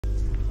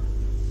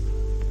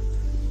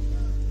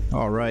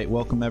All right,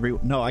 welcome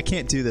everyone. No, I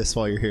can't do this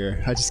while you're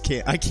here. I just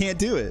can't. I can't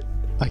do it.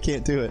 I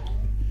can't do it.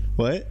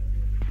 What?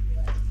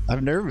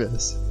 I'm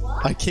nervous.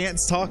 What? I can't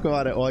talk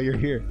about it while you're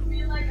here. You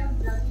mean like I'm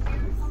judging you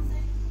or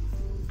something?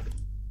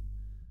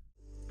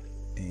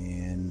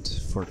 And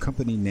for a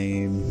company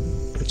name,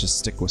 let's just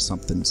stick with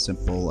something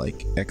simple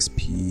like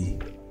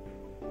XP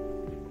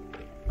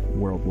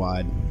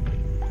Worldwide.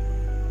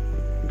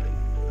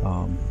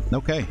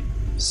 Okay,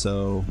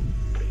 so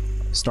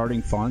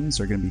starting funds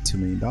are going to be $2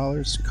 million.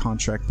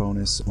 Contract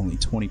bonus only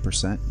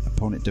 20%.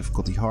 Opponent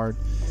difficulty hard,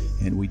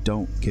 and we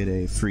don't get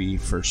a free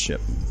first ship.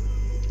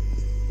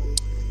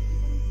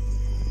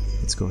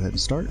 Let's go ahead and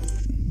start.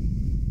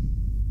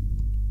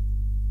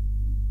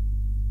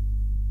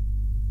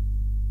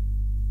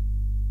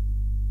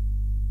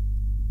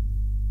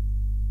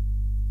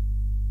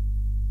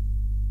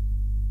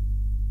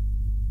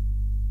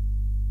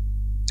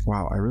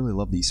 Wow, I really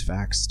love these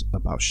facts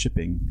about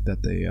shipping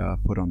that they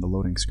put on the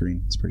loading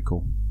screen. It's pretty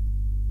cool.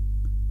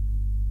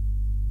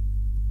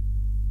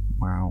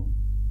 Wow.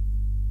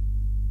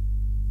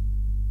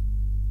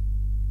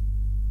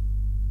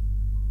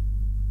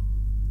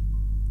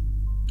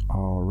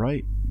 All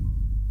right.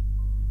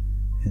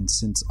 And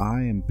since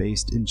I am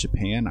based in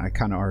Japan, I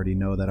kind of already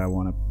know that I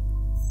want to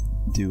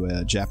do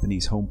a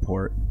Japanese home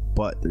port,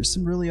 but there's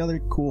some really other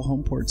cool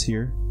home ports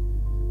here.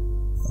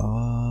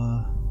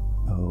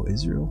 Oh,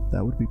 Israel,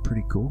 that would be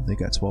pretty cool. They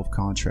got 12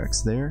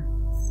 contracts there,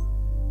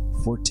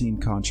 14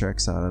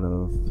 contracts out of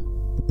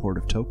the port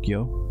of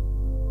Tokyo,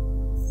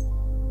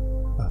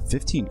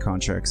 15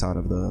 contracts out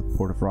of the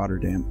port of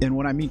Rotterdam. And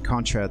when I mean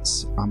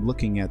contracts, I'm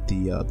looking at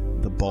the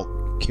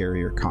bulk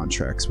carrier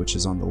contracts, which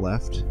is on the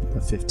left.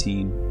 The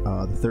 15,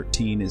 the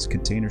 13 is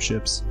container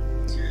ships.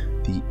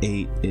 The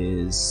 8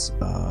 is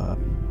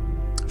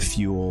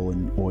fuel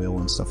and oil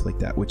and stuff like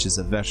that, which is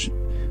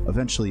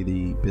eventually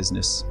the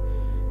business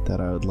that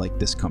I would like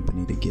this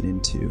company to get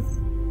into.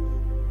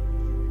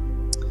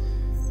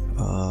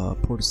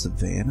 Port of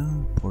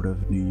Savannah, Port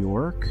of New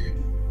York.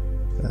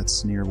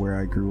 That's near where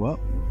I grew up.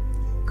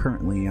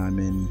 Currently I'm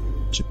in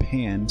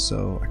Japan,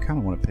 so I kind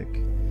of want to pick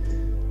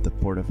the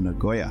Port of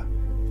Nagoya.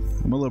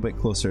 I'm a little bit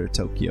closer to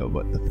Tokyo,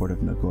 but the Port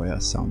of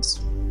Nagoya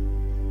sounds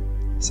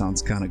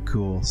kind of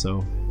cool.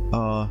 So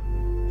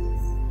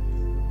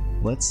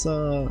let's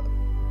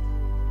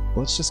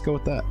just go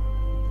with that.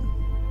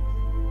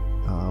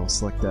 I'll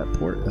select that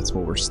port. That's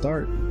where we'll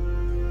start.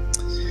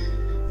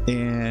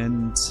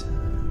 And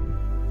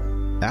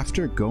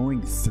after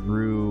going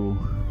through,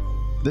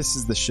 this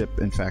is the ship,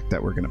 in fact,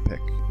 that we're going to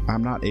pick.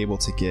 I'm not able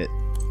to get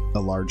a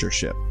larger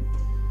ship.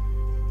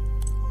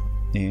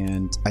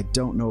 And I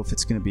don't know if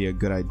it's going to be a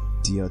good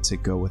idea to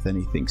go with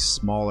anything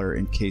smaller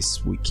in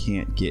case we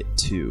can't get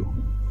two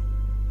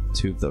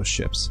of those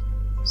ships.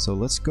 So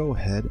let's go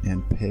ahead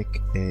and pick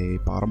a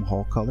bottom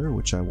hull color,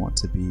 which I want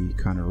to be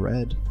kind of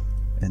red,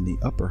 and the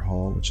upper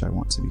hull, which I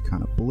want to be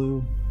kind of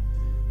blue.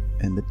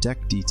 And the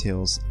deck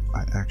details,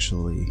 I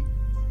actually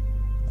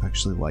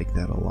like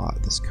that a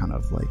lot. This kind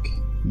of like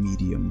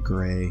medium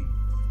gray.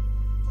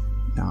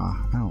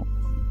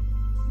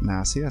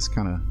 See, that's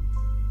kind of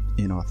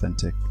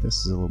inauthentic.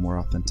 This is a little more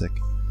authentic.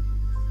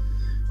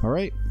 All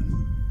right.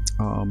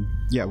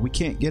 Yeah, we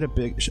can't get a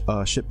big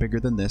ship bigger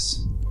than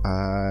this.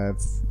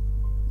 I've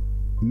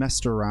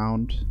messed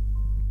around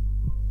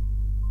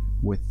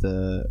with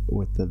the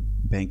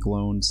bank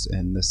loans,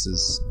 and this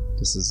is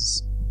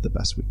the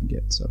best we can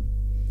get. So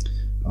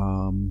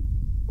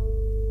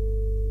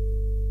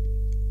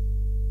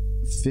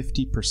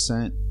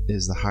 50%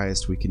 is the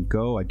highest we can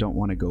go. I don't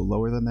want to go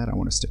lower than that. I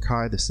want to stick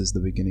high. This is the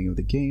beginning of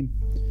the game,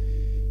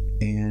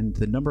 and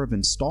the number of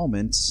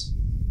installments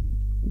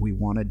we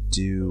want to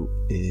do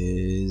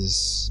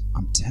is,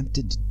 I'm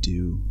tempted to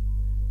do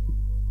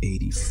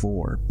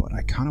 84, but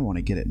I kind of want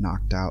to get it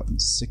knocked out in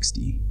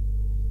 60.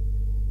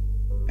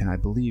 And I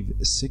believe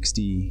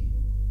 60,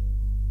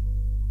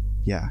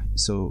 yeah,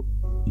 so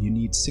you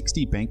need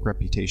 60 bank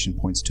reputation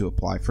points to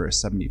apply for a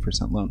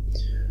 70% loan.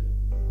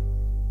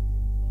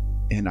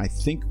 And I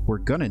think we're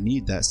gonna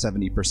need that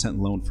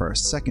 70% loan for our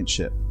second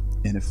ship.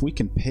 And if we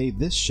can pay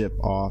this ship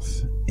off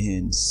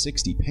in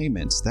 60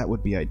 payments, that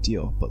would be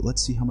ideal. But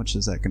let's see, how much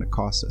is that gonna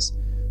cost us?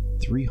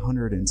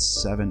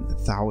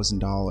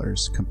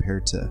 $307,000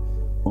 compared to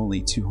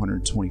only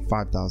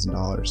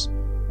 $225,000.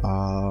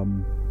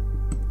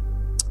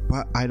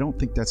 But I don't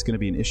think that's going to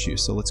be an issue,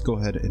 so let's go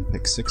ahead and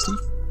pick 60.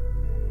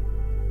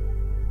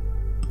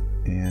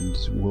 And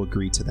we'll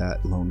agree to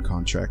that loan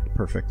contract.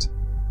 Perfect.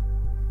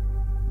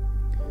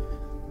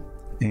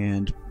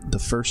 And the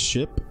first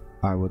ship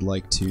I would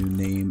like to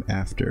name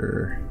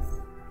after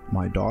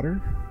my daughter,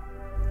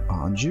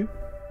 Anju,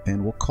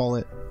 and we'll call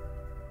it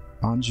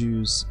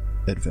Anju's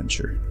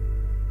Adventure.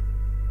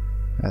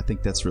 I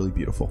think that's really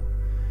beautiful.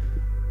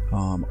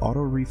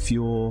 Auto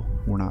refuel,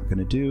 we're not going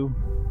to do.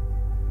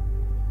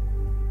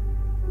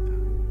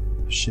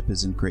 Ship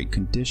is in great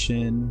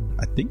condition.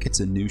 I think it's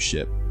a new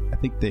ship. I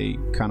think we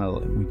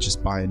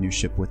just buy a new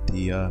ship with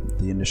the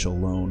initial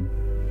loan.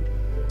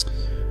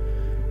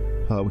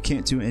 We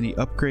can't do any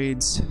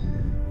upgrades,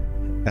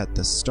 at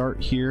the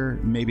start here.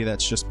 Maybe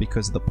that's just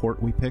because of the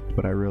port we picked,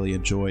 but I really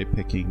enjoy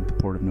picking the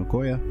port of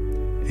Nagoya.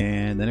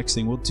 And the next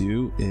thing we'll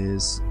do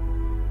is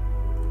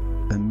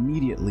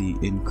immediately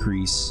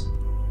increase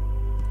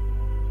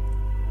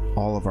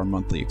all of our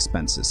monthly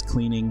expenses: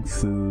 cleaning,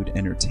 food,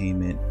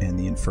 entertainment, and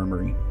the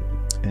infirmary.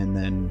 And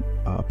then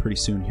pretty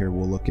soon here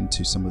we'll look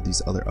into some of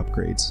these other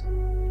upgrades.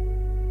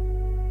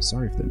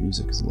 Sorry if that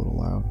music is a little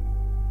loud.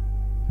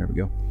 There we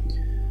go.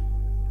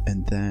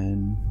 And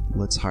then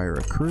let's hire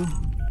a crew.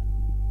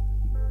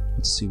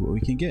 Let's see what we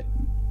can get.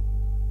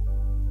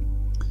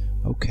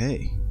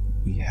 Okay,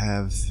 we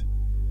have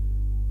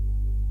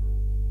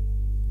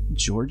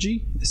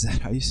Georgie. Is that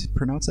how you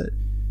pronounce it?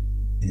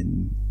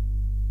 And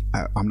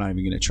I'm not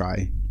even gonna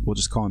try. We'll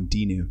just call him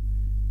Dinu.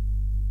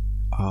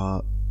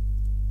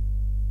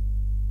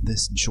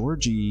 This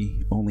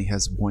Georgie only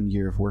has 1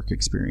 year of work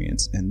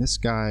experience, and this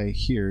guy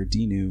here,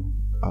 Dinu,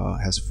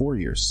 has 4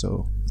 years.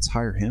 So let's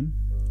hire him.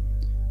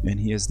 And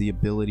he has the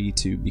ability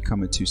to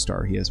become a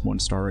 2-star. He has 1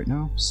 star right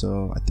now,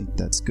 so I think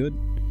that's good.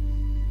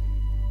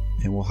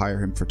 And we'll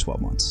hire him for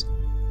 12 months.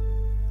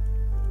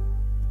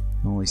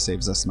 It only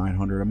saves us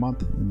 900 a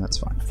month, and that's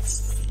fine.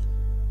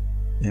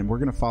 And we're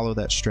going to follow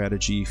that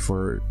strategy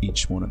for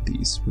each one of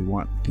these. We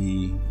want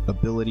the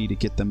ability to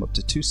get them up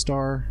to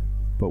 2-star,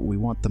 but we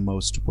want the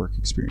most work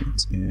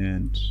experience.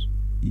 And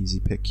easy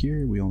pick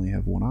here. We only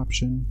have 1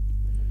 option.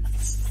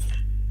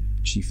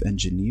 Chief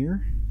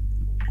Engineer,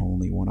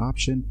 only 1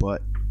 option,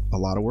 but a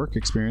lot of work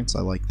experience.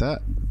 I like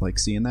that. I like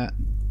seeing that.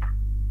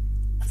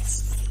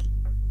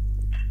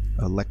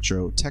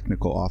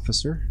 Electro-Technical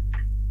Officer.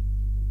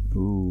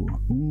 Ooh,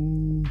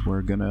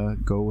 we're gonna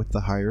go with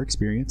the higher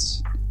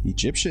experience.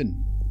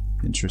 Egyptian.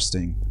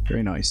 Interesting.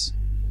 Very nice.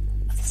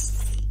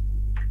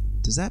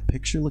 Does that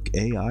picture look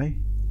AI?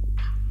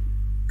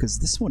 Because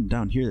this one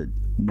down here,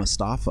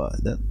 Mustafa,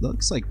 that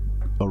looks like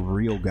a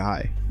real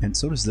guy. And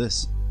so does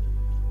this.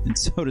 And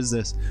so does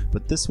this.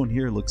 But this one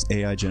here looks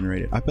AI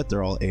generated. I bet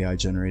they're all AI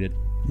generated.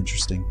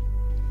 Interesting.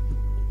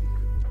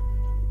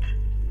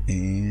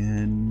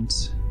 And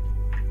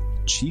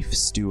Chief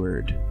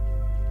Steward,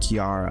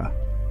 Kiara,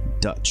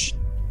 Dutch.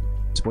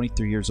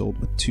 23 years old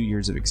with 2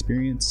 years of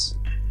experience.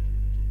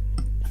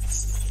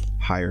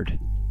 Hired.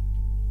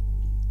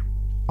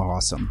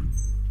 Awesome.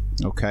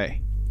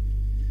 Okay.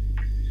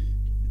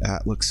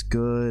 That looks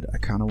good. I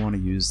kind of want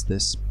to use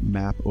this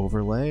map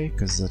overlay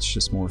because that's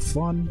just more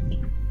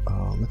fun.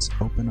 Let's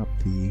open up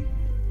the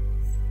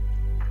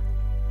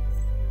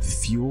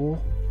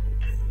fuel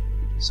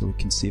so we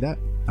can see that.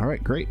 All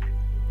right, great.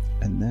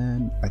 And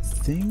then I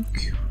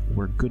think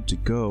we're good to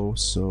go.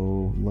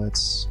 So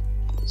let's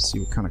see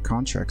what kind of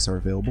contracts are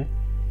available.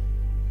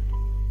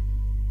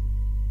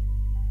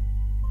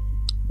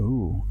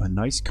 Ooh, a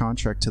nice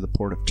contract to the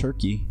port of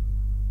Turkey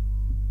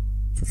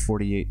for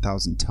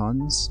 48,000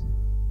 tons.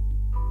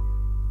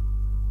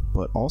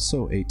 But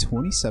also a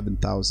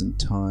 27,000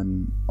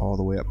 ton all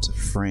the way up to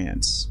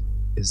France.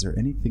 Is there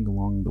anything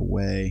along the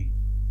way?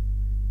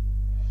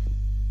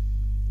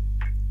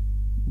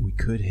 We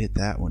could hit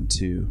that one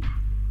too.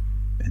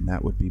 And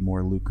that would be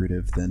more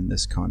lucrative than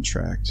this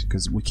contract.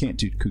 Because we can't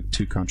do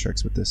 2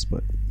 contracts with this,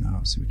 but no,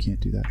 so we can't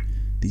do that.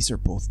 These are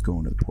both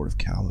going to the port of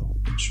Calais.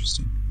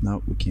 Interesting.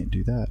 No, we can't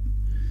do that.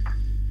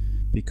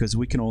 Because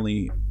we can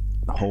only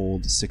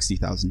hold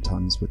 60,000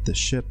 tons with this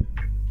ship.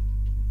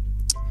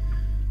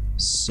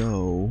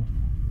 So,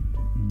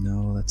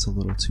 no, that's a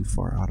little too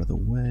far out of the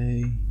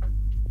way.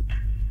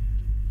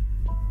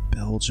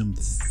 Belgium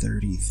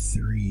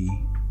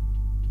 33.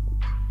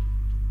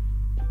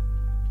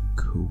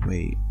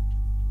 Kuwait.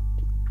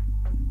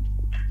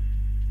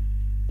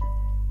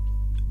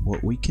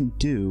 What we can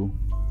do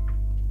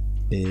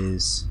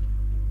is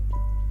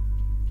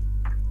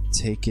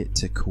take it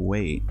to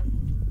Kuwait,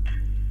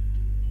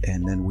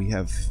 and then we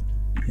have,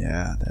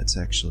 yeah, that's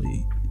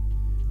actually,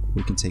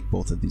 we can take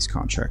both of these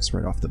contracts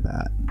right off the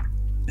bat,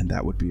 and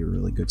that would be a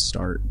really good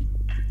start.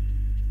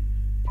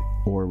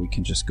 Or we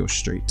can just go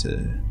straight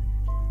to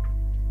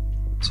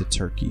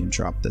Turkey and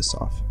drop this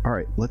off. All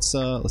right, let's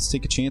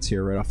take a chance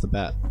here right off the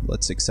bat.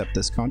 Let's accept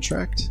this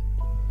contract,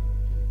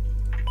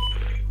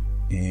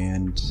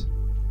 and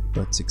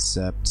let's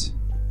accept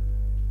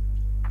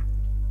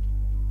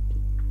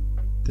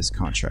this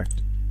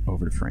contract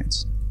over to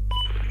France.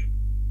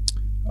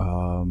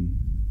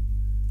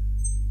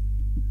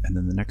 And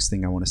then the next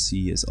thing I want to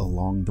see is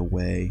along the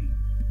way.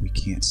 We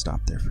can't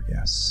stop there for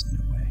gas,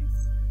 no way.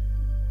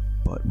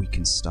 But we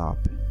can stop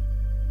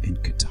in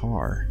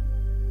Qatar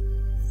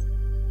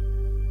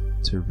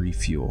to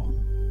refuel.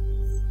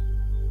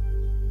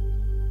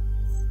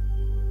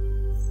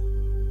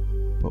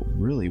 But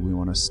really, we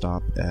want to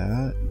stop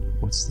at,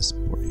 what's this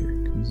port here?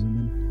 Can we zoom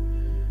in?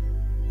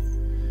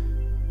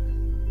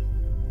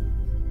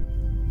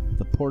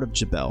 The port of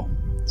Jebel.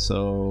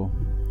 So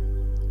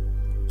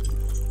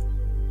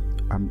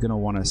I'm gonna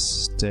want to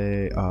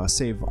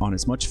save on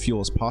as much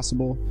fuel as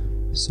possible.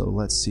 So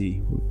let's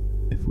see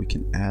if we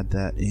can add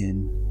that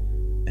in,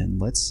 and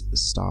let's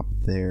stop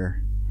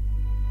there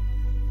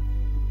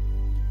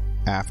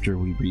after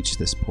we reach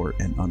this port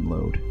and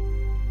unload.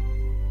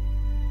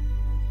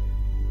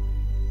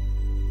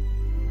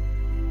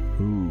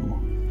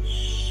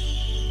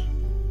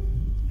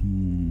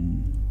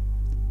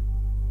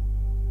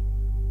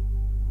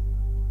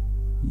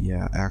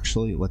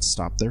 Actually, let's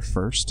stop there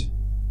first.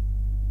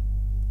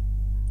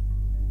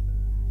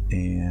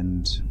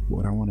 And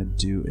what I want to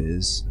do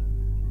is,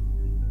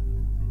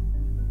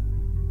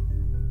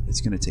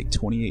 it's going to take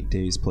 28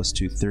 days plus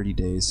 30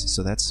 days.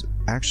 So that's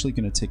actually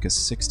going to take us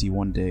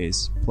 61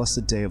 days plus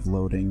a day of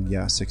loading.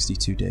 Yeah,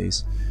 62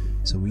 days.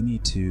 So we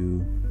need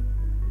to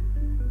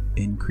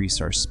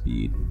increase our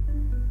speed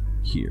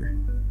here.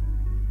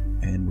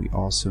 And we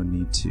also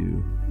need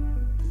to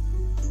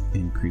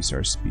increase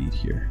our speed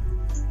here.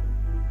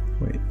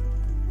 Wait.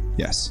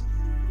 Yes.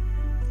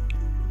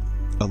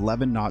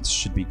 11 knots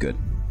should be good.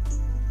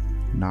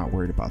 Not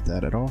worried about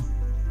that at all.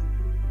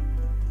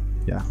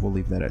 Yeah, we'll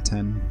leave that at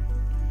 10.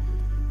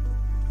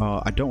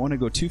 I don't want to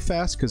go too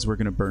fast because we're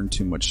going to burn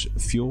too much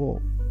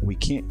fuel. We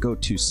can't go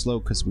too slow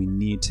because we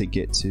need to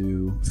get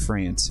to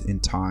France in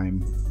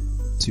time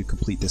to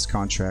complete this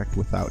contract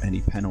without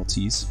any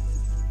penalties.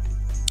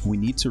 We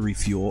need to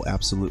refuel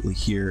absolutely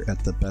here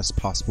at the best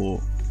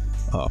possible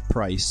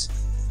price.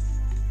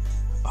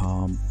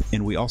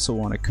 And we also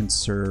want to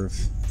conserve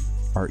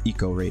our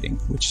eco rating,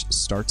 which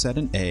starts at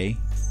an A,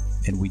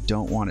 and we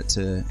don't want it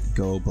to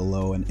go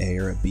below an A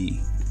or a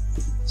B.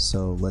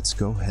 So let's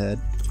go ahead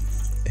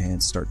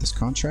and start this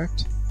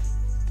contract.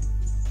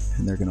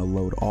 And they're going to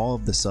load all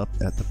of this up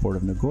at the port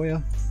of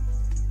Nagoya.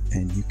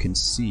 And you can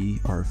see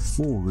our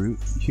full route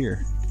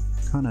here,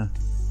 kind of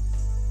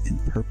in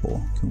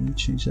purple. Can we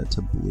change that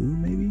to blue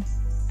maybe?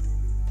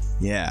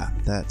 Yeah,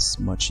 that's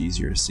much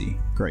easier to see.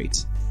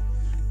 Great.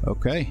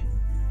 Okay.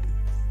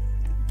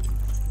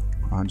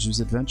 Anju's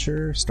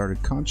adventure,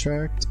 started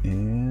contract,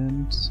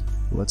 and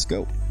let's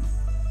go.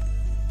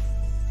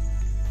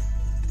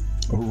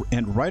 Oh,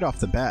 and right off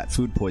the bat,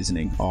 food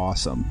poisoning.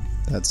 Awesome.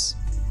 That's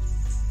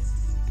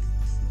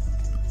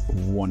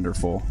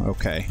wonderful.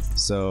 Okay,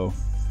 so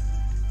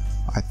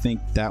I think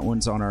that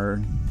one's on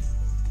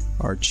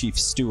our chief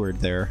steward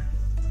there.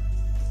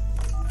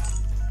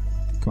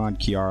 Come on,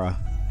 Kiara.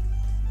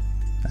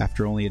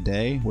 After only a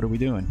day, what are we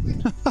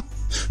doing?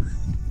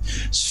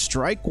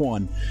 Strike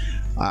one.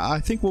 I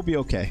think we'll be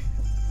okay.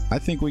 I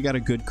think we got a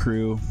good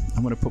crew.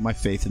 I'm going to put my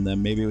faith in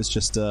them. Maybe it was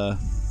just a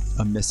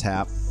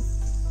mishap.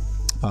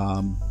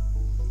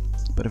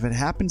 But if it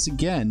happens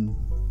again,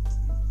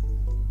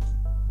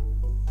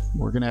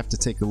 we're going to have to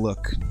take a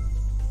look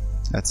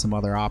at some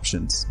other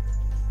options.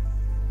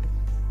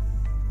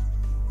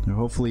 And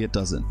hopefully it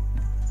doesn't.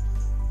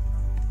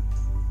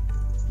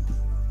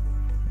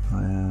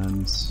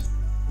 And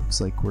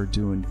looks like we're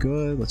doing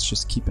good. Let's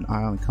just keep an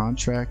eye on the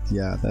contract.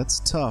 Yeah, that's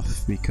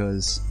tough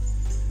because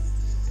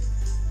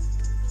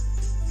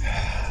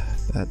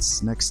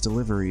that's next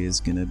delivery is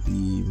gonna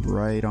be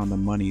right on the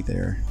money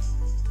there.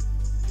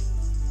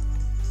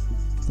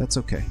 That's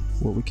okay.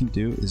 What we can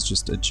do is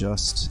just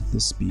adjust the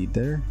speed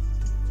there.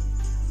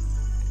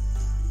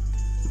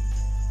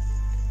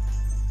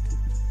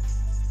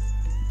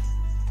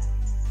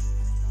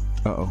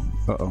 Uh-oh,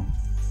 uh-oh.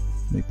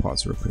 Let me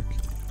pause real quick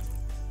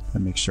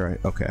and make sure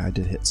okay, I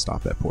did hit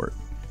stop at port.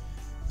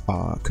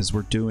 Because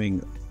we're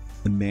doing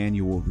a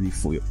manual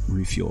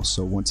refuel,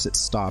 so once it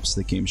stops,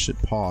 the game should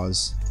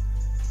pause.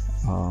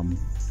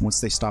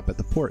 Once they stop at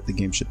the port, the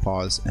game should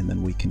pause, and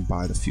then we can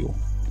buy the fuel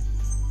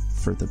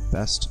for the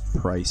best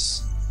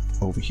price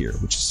over here,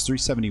 which is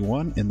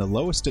 371, and the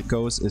lowest it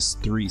goes is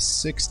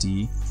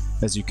 360,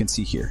 as you can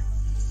see here.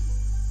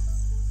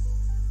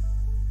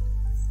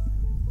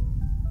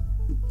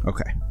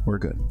 Okay, we're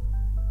good.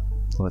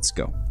 Let's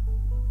go.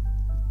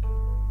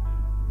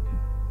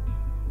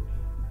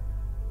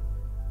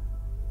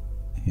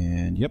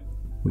 And yep,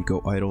 we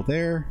go idle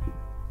there.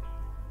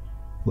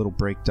 Little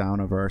breakdown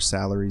of our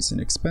salaries and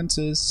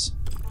expenses,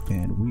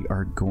 and we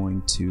are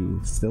going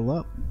to fill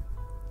up.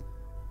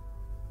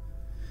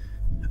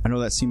 I know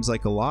that seems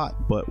like a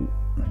lot, but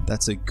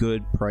that's a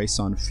good price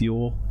on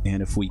fuel,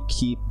 and if we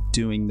keep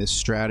doing this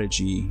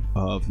strategy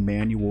of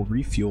manual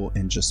refuel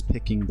and just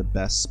picking the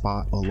best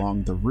spot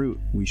along the route,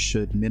 we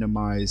should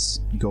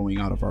minimize going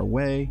out of our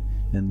way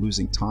and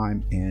losing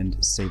time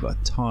and save a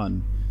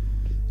ton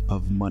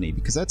of money,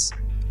 because that's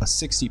a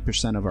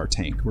 60% of our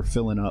tank. We're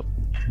filling up,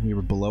 we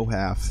were below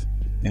half,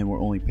 and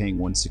we're only paying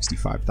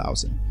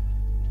 165,000.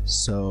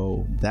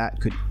 So that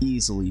could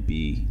easily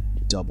be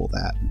double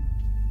that.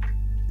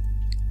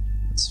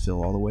 Let's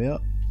fill all the way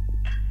up,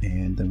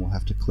 and then we'll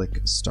have to click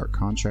start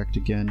contract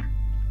again.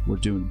 We're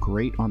doing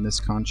great on this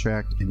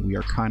contract, and we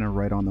are kind of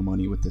right on the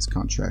money with this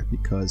contract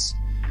because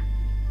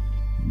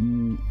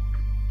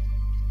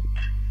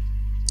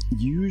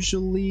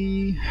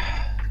usually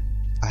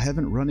I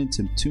haven't run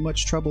into too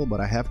much trouble, but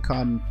I have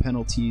gotten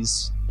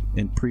penalties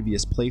in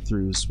previous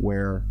playthroughs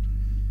where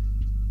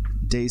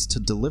days to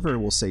deliver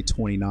will say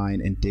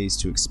 29 and days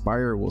to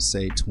expire will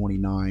say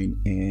 29,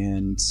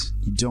 and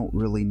you don't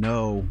really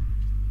know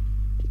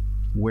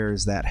where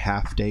is that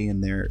half day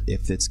in there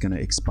if it's going to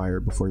expire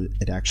before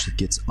it actually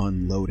gets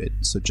unloaded.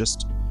 So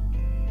just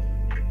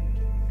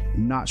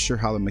not sure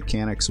how the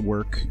mechanics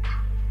work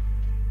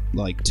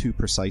like too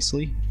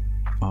precisely.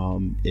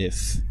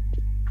 If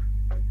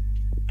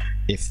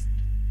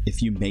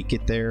you make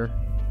it there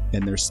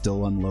and they're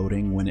still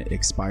unloading when it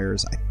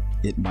expires,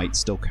 it might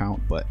still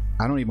count, but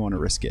I don't even want to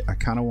risk it. I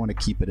kind of want to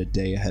keep it a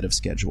day ahead of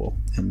schedule,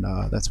 and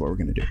that's what we're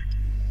going to do.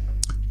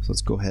 So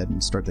let's go ahead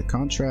and start the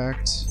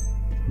contract,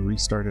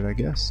 restart it, I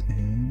guess,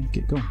 and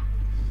get going.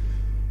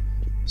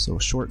 So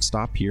a short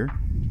stop here.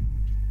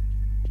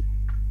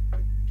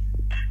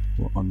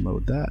 We'll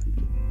unload that,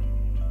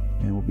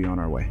 and we'll be on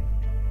our way.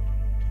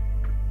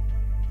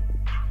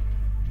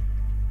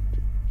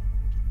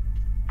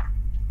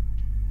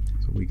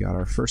 So we got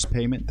our first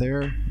payment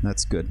there, and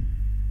that's good.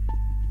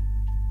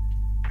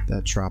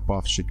 That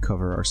drop-off should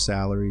cover our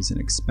salaries and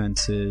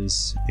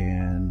expenses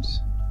and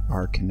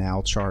our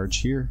canal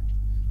charge here,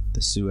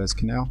 the Suez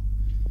Canal.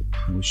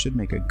 And we should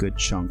make a good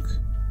chunk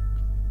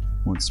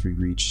once we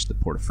reach the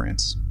Port of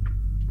France.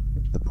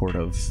 The Port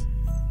of...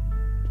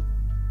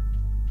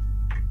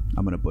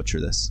 I'm going to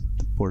butcher this.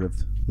 The Port of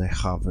Le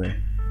Havre.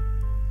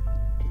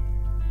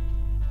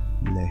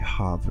 Le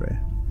Havre.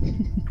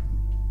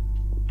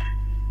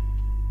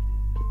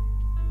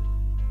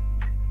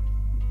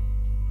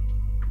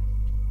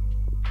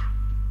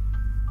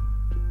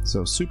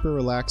 So super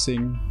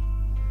relaxing,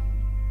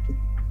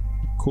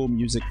 cool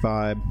music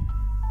vibe.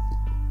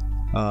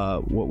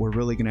 What we're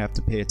really going to have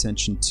to pay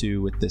attention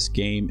to with this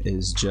game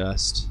is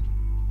just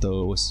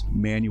those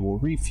manual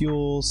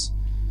refuels,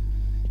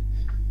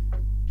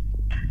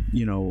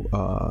 you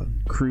know,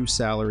 crew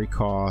salary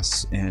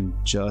costs, and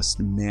just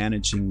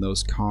managing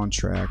those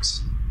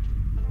contracts.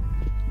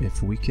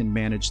 If we can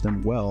manage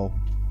them well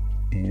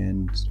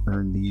and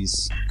earn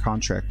these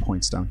contract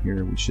points down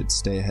here, we should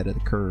stay ahead of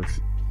the curve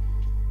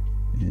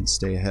and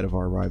stay ahead of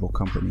our rival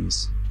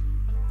companies.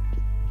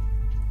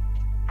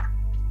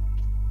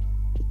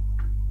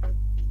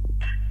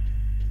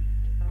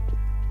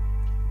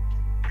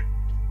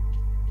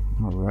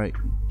 All right.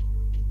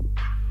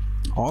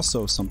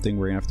 Also, something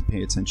we're gonna have to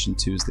pay attention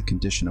to is the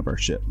condition of our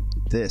ship.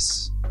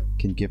 This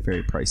can get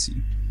very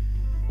pricey.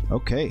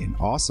 Okay, an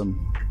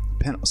awesome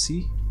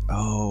penalty.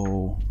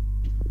 Oh,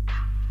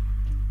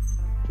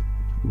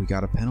 we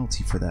got a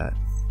penalty for that.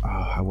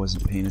 Oh, I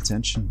wasn't paying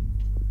attention.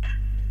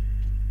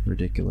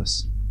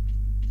 Ridiculous.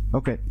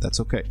 Okay, that's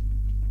okay.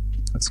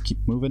 Let's keep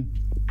moving.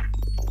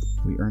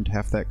 We earned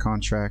half that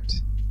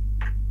contract.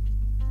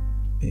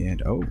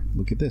 And oh,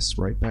 look at this,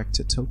 right back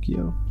to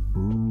Tokyo.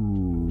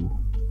 Ooh,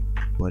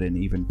 but an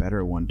even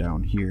better one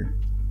down here.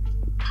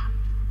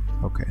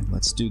 Okay,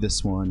 let's do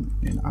this one,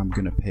 and I'm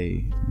gonna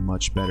pay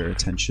much better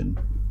attention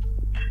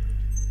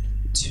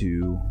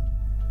to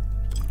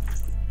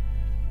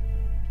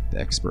the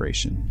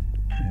expiration.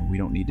 And we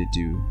don't need to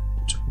do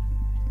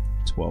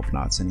 12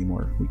 knots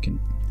anymore. We can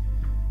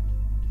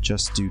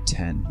just do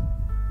 10.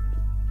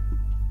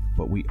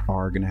 But we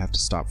are gonna have to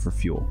stop for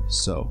fuel.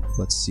 So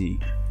let's see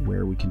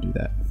where we can do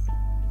that.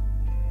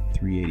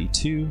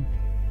 382.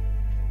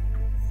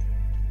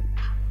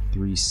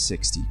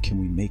 360. Can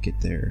we make it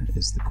there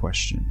is the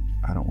question.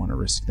 I don't want to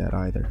risk that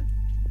either.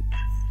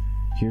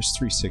 Here's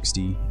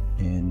 360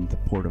 in the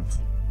port of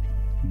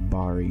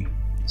Bari.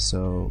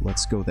 So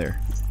let's go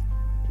there.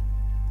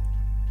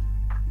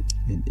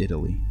 In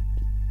Italy.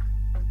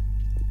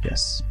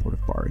 Yes, port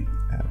of Bari.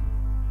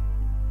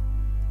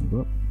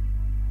 Move up.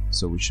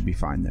 So we should be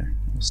fine there.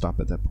 We'll stop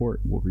at that port.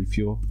 We'll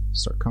refuel.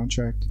 Start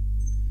contract.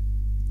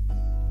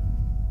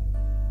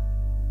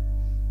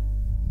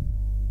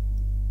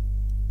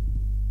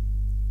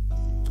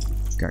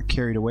 Got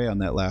carried away on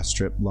that last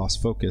trip, lost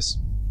focus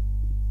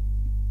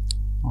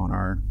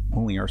on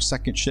only our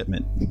second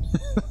shipment.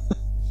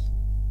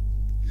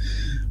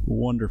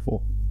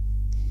 Wonderful.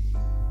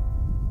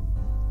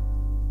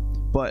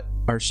 But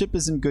our ship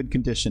is in good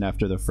condition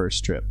after the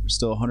first trip.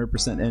 Still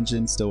 100%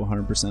 engine, still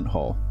 100%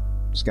 hull.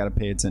 Just got to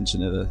pay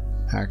attention to the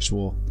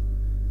actual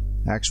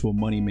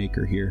money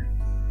maker here.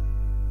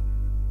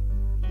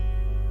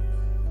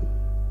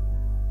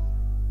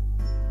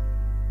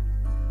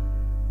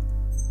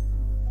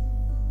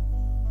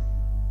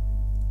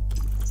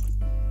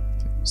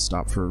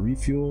 Stop for a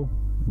refuel.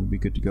 We'll be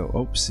good to go.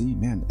 Oh, see,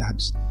 man,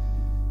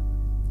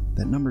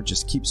 that number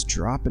just keeps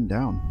dropping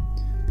down.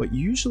 But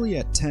usually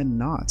at 10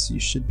 knots, you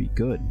should be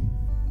good.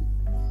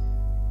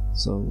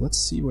 So let's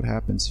see what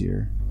happens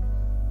here.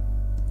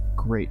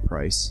 Great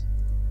price.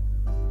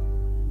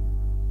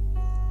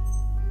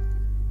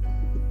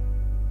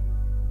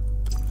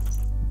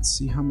 Let's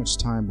see how much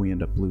time we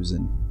end up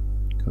losing.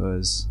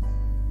 Because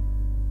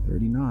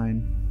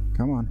 39,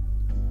 come on.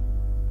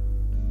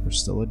 We're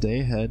still a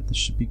day ahead. This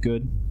should be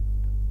good.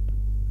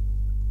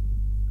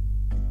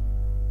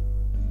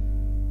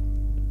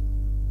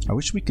 I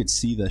wish we could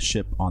see the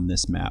ship on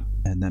this map,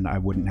 and then I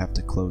wouldn't have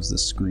to close the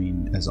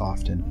screen as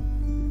often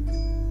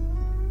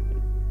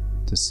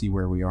to see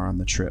where we are on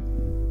the trip.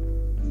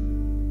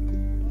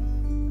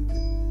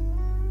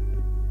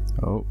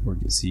 Oh,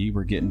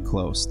 we're getting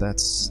close.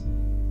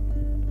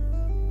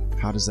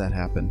 How does that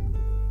happen?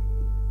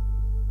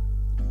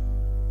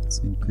 Let's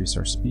increase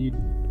our speed.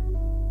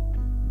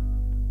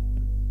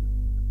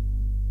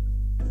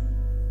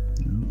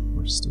 No,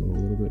 we're still a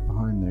little bit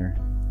behind there.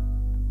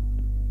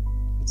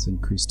 Let's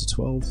increase to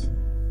 12.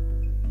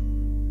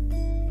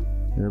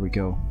 There we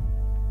go.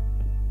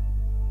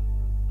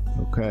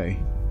 Okay.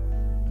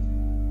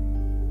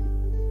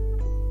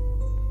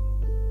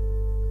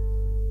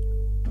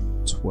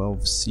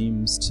 $12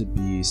 seems to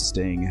be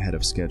staying ahead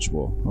of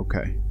schedule.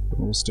 Okay,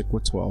 we'll stick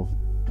with 12.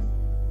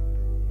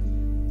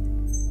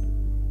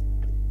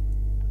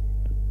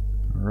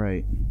 All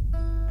right.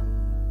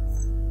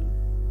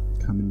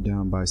 Coming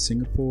down by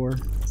Singapore.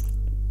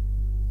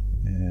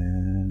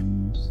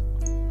 And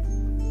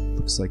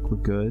looks like we're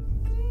good.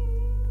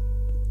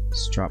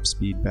 Let's drop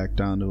speed back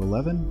down to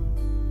 11.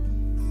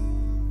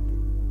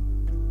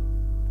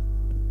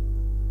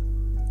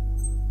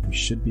 We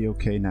should be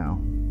okay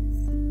now.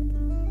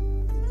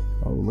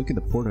 Oh, look at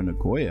the Port of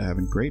Nagoya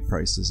having great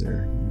prices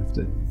there. I have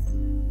to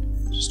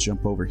just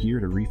jump over here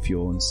to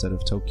refuel instead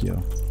of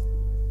Tokyo.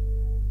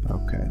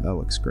 Okay, that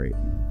looks great.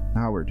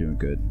 Now we're doing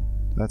good.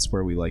 That's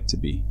where we like to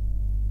be.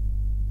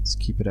 Let's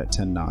keep it at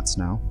 10 knots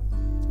now.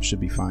 Should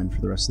be fine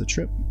for the rest of the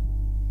trip.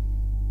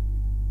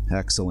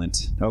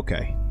 Excellent.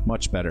 Okay,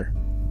 much better.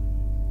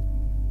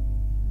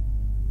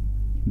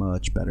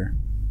 Much better.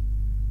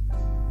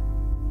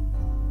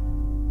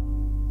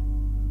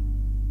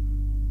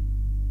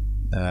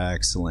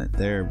 Excellent.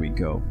 There we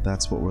go.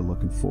 That's what we're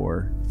looking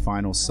for.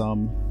 Final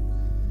sum.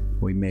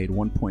 We made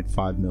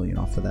 1.5 million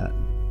off of that.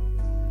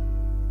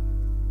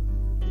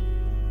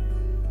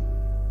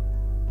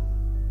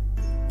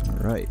 All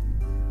right.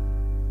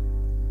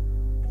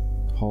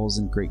 Hull's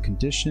in great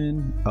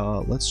condition.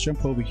 Let's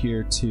jump over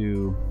here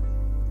to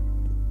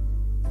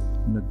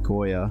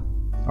Nagoya,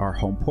 our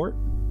home port,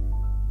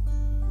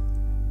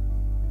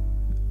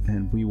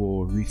 and we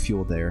will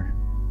refuel there.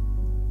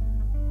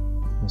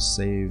 We'll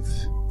save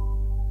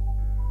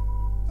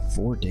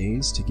 4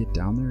 days to get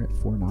down there at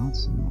 4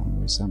 knots. I don't want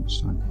to waste that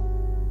much time.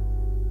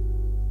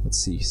 Let's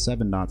see,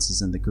 7 knots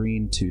is in the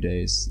green, 2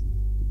 days.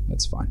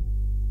 That's fine.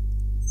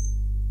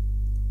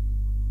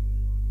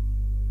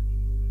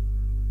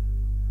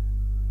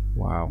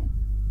 Wow.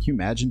 Can you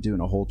imagine doing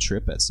a whole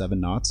trip at 7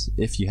 knots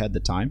if you had the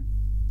time?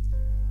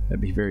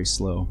 That'd be very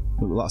slow.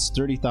 We lost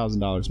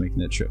 $30,000 making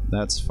that trip.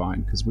 That's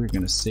fine, because we're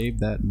going to save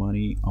that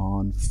money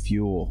on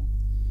fuel.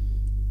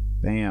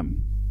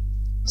 Bam.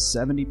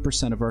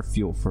 70% of our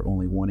fuel for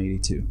only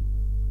 182.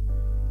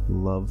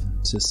 Love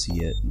to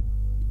see it.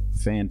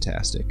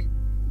 Fantastic.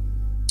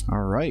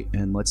 All right,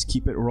 and let's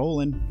keep it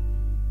rolling.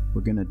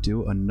 We're gonna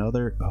do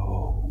another.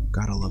 Oh,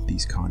 gotta love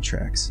these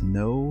contracts.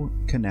 No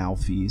canal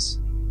fees,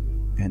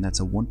 and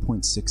that's a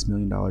 $1.6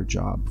 million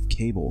job.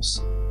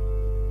 Cables.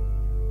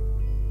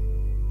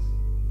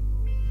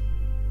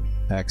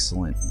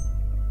 Excellent.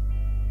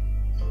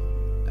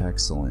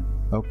 Excellent.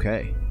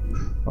 Okay.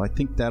 Well, I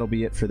think that'll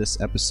be it for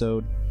this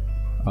episode.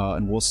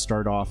 And we'll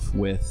start off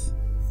with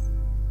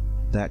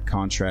that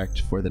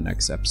contract for the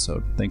next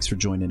episode. Thanks for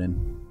joining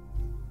in.